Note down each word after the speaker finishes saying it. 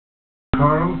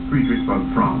Karl Friedrich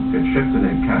von Frank at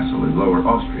Schäftenen Castle in Lower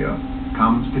Austria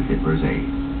comes to Hitler's aid.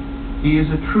 He is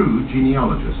a true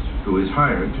genealogist who is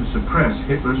hired to suppress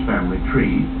Hitler's family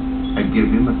tree and give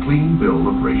him a clean bill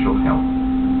of racial health.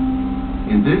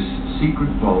 In this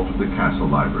secret vault of the castle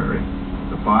library,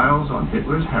 the files on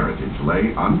Hitler's heritage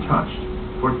lay untouched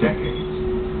for decades.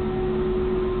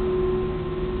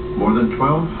 More than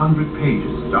 1,200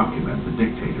 pages document the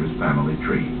dictator's family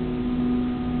tree.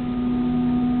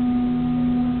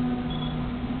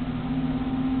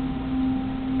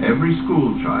 Every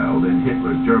school child in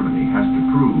Hitler's Germany has to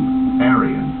prove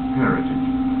Aryan heritage.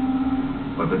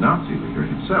 But the Nazi leader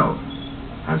himself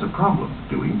has a problem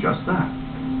doing just that.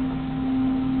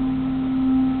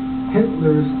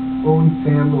 Hitler's own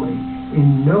family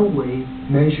in no way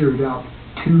measured up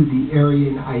to the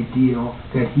Aryan ideal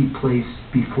that he placed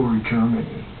before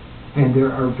Germany. And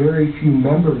there are very few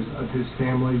members of his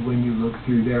family, when you look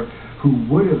through there, who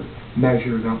would have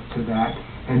measured up to that.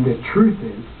 And the truth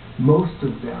is, most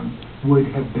of them would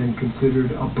have been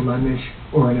considered a blemish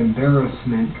or an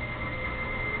embarrassment.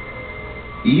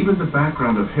 Even the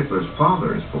background of Hitler's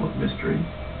father is full of mystery.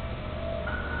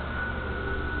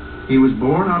 He was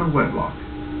born out of wedlock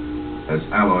as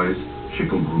Alois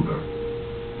Schicklgruber.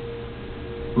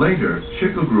 Later,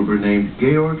 Schicklgruber named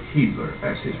Georg Hitler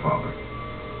as his father,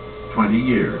 20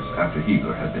 years after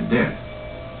Hitler had been dead.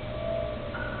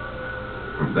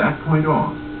 From that point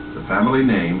on, the family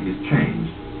name is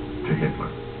changed to Hitler.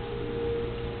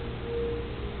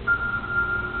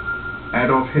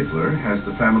 Adolf Hitler has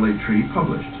the family tree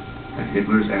published, and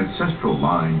Hitler's ancestral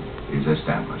line is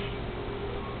established.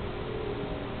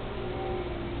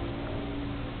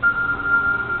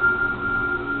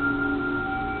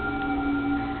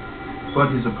 But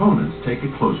his opponents take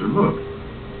a closer look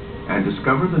and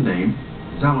discover the name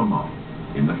Salom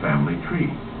in the family tree.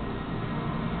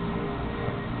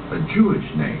 A Jewish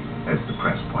name, as the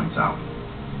press points out.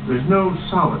 There's no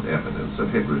solid evidence of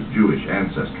Hitler's Jewish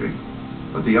ancestry,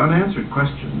 but the unanswered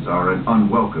questions are an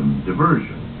unwelcome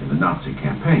diversion in the Nazi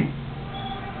campaign.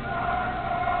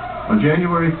 On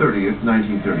January 30th,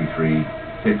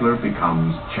 1933, Hitler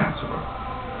becomes chancellor.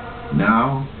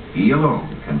 Now, he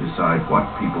alone can decide what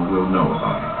people will know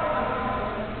about him.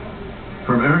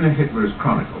 From Erna Hitler's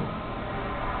Chronicle.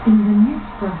 In the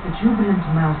midst of the jubilant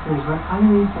masses were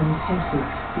Alois and Hesse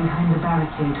behind the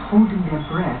barricade, holding their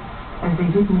breath as they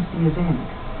witnessed the event.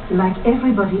 Like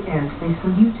everybody else, they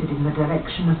saluted in the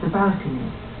direction of the balcony.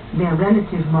 Their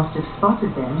relative must have spotted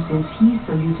them, since he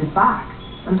saluted back,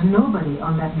 and nobody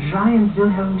on that giant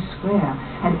Wilhelm Square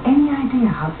had any idea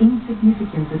how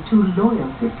insignificant the two loyal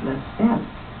Hitlers felt.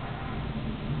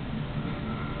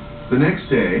 The next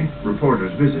day,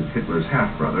 reporters visit Hitler's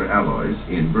half-brother Alois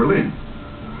in Berlin.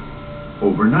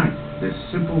 Overnight, this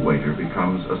simple waiter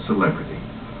becomes a celebrity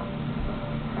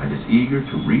and is eager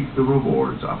to reap the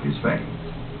rewards of his fame.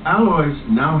 Alois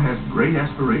now has great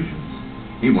aspirations.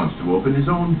 He wants to open his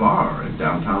own bar in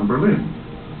downtown Berlin.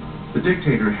 The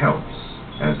dictator helps,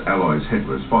 as Alois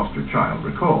Hitler's foster child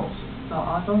recalls.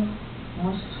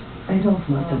 Adolf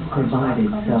must have provided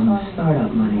some startup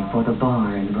money for the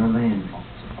bar in Berlin.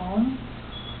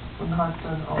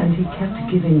 And he kept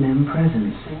giving them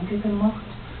presents.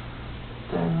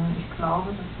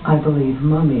 I believe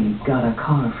Mummy got a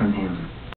car from him.